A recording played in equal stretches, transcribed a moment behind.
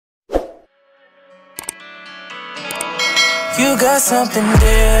You got something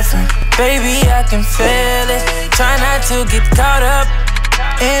different, baby, I can feel it. Try not to get caught up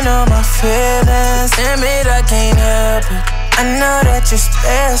in all my feelings. Damn it, I can't help it. I know that you're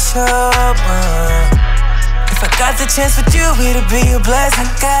special, if I got the chance with you, it'd be a blessing.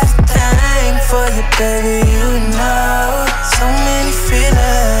 Got a thing for you, baby, you know. So many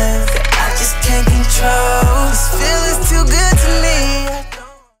feelings that I just can't control. This feeling's too good to me.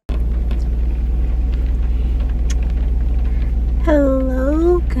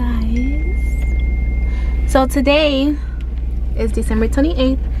 Hello guys, so today is December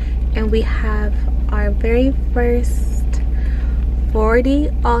 28th and we have our very first 4D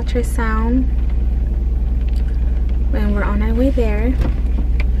ultrasound and we're on our way there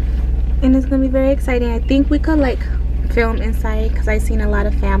and it's gonna be very exciting. I think we could like film inside because I've seen a lot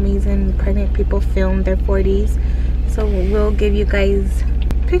of families and pregnant people film their 4Ds, so we'll give you guys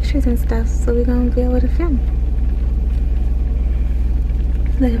pictures and stuff, so we're gonna be able to film.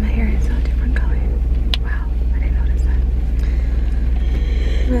 Look at my hair, it's a different color. Wow, I didn't notice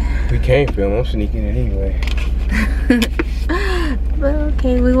that. We can't film, I'm sneaking it anyway. But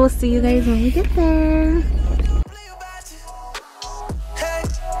okay, we will see you guys when we get there.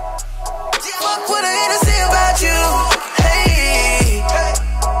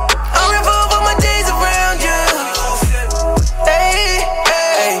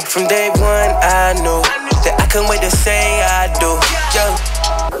 From day one, I knew that I couldn't wait to say I do. Yo,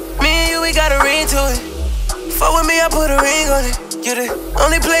 me and you, we got a ring to it. Fuck with me, I put a ring on it. You the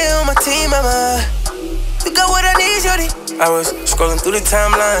only player on my team, mama. You got what I need, shorty. I was scrolling through the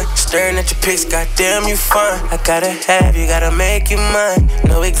timeline, staring at your pics, goddamn you fine. I gotta have you, gotta make you mine.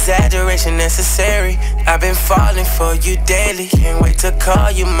 No exaggeration necessary. I've been falling for you daily. Can't wait to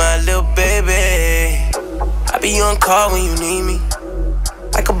call you my little baby. I be on call when you need me.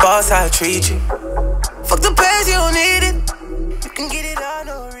 Like a boss, how I treat you. Fuck the past, you don't need it. You can get it all,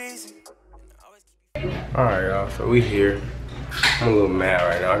 no reason. Alright y'all, so we here. I'm a little mad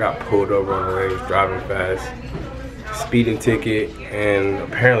right now. I got pulled over on the way, was driving fast. Speeding ticket, and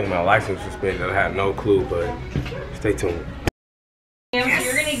apparently my license was suspended. I had no clue, but stay tuned. You're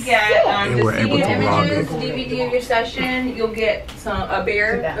gonna get and we're able to log it. DVD of your session. You'll get a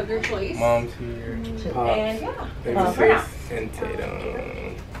bear of your choice. Mom's here. Pops. And yeah. Babyface and Tatum.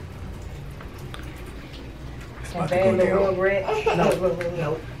 It's about to go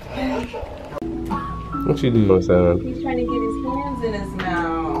down. What you doing, son? He's trying to get his hands in his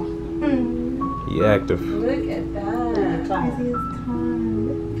mouth. He active. Look at that.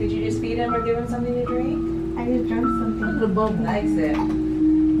 Did you just feed him or give him something to drink? I just drank something. The bug likes it.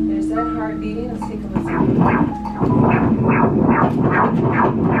 There's that heart beating. Let's take a listen.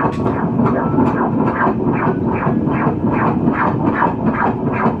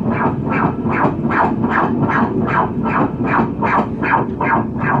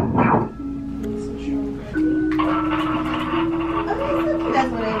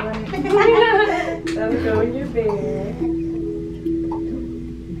 That's what I wanted. That'll go in your bed.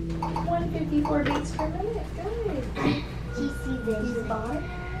 154 beats per minute. Good. Do you see this bar?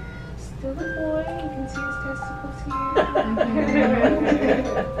 Still a boy. You can see his testicles here.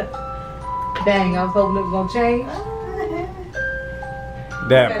 Dang, I was hoping it was gonna change.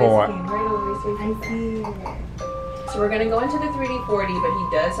 That part. Right over his face. I see it. So we're gonna go into the 3D 4D, but he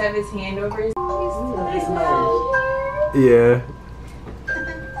does have his hand over his. Yeah.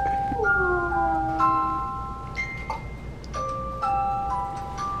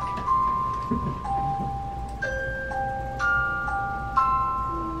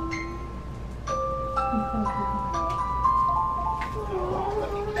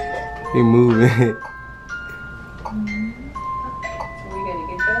 He moving. So we gotta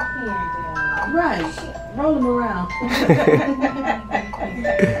get that hand down. Right. Roll him around. His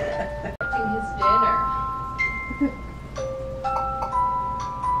dinner.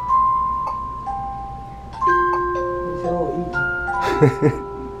 He's all eating.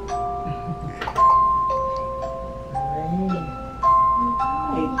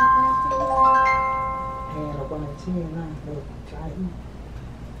 Hand up on the chin now. Look, try it.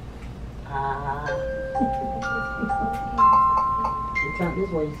 You turn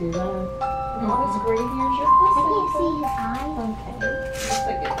this way, you see his eyes? Oh, it's great. Here's your I pussy. can't see his eye. Okay. Looks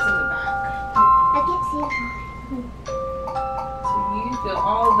like it's in the back. I can't see his eye. So you feel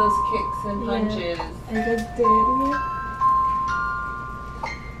all of those kicks and punches. I just did it.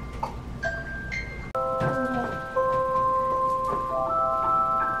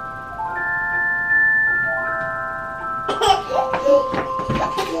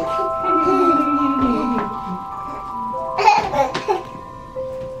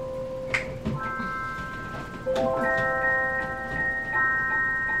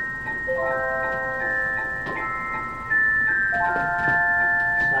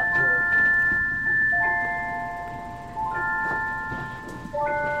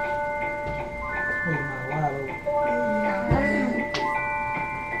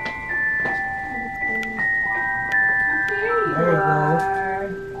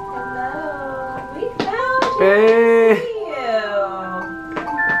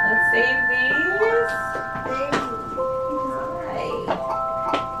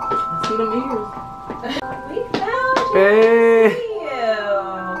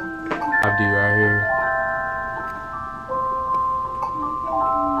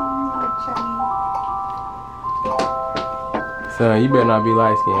 Son, you better not be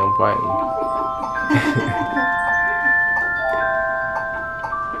light skinned. I'm fighting you.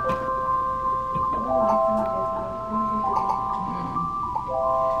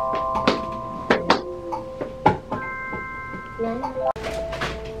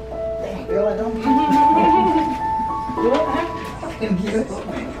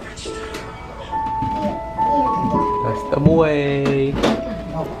 That's the boy.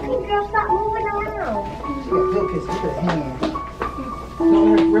 Girl, stop moving around.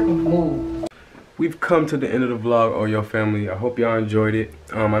 We've come to the end of the vlog, oh yo family. I hope y'all enjoyed it.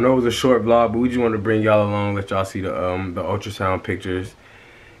 I know it was a short vlog, but we just wanted to bring y'all along, let y'all see the ultrasound pictures.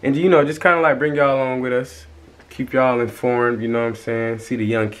 And you know, just kind of like bring y'all along with us. Keep y'all informed, you know what I'm saying? See the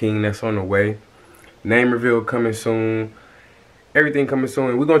young king that's on the way. Name reveal coming soon. Everything coming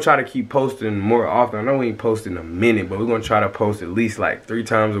soon. We're going to try to keep posting more often. I know we ain't posting a minute, but we're going to try to post at least like 3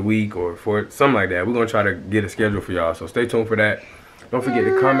 times a week or 4, something like that. We're going to try to get a schedule for y'all. So stay tuned for that. Don't forget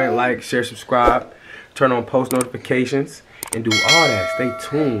to comment, like, share, subscribe. Turn on post notifications. And do all that. Stay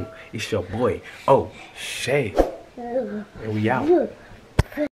tuned. It's your boy, Oshea. And we out.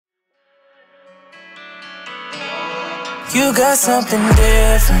 You got something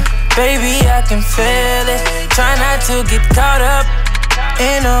different, baby, I can feel it. Try not to get caught up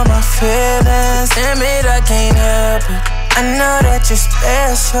in all my feelings. Damn it, I can't help it. I know that you're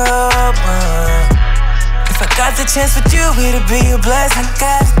special, If I got the chance with you, it'd be a blessing. I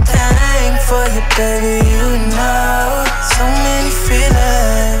got a thing for you, baby, you